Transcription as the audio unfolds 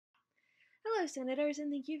Hello, Senators,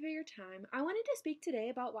 and thank you for your time. I wanted to speak today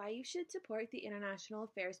about why you should support the international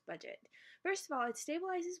affairs budget. First of all, it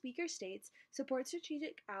stabilizes weaker states, supports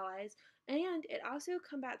strategic allies, and it also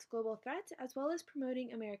combats global threats as well as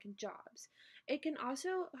promoting American jobs. It can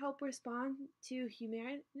also help respond to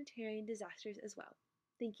humanitarian disasters as well.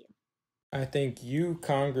 Thank you. I think you,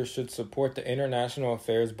 Congress, should support the international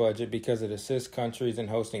affairs budget because it assists countries in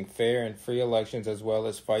hosting fair and free elections as well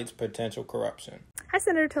as fights potential corruption. Hi,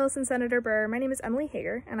 Senator Tillis and Senator Burr. My name is Emily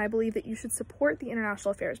Hager, and I believe that you should support the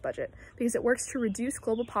international affairs budget because it works to reduce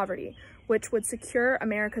global poverty, which would secure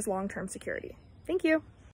America's long-term security. Thank you.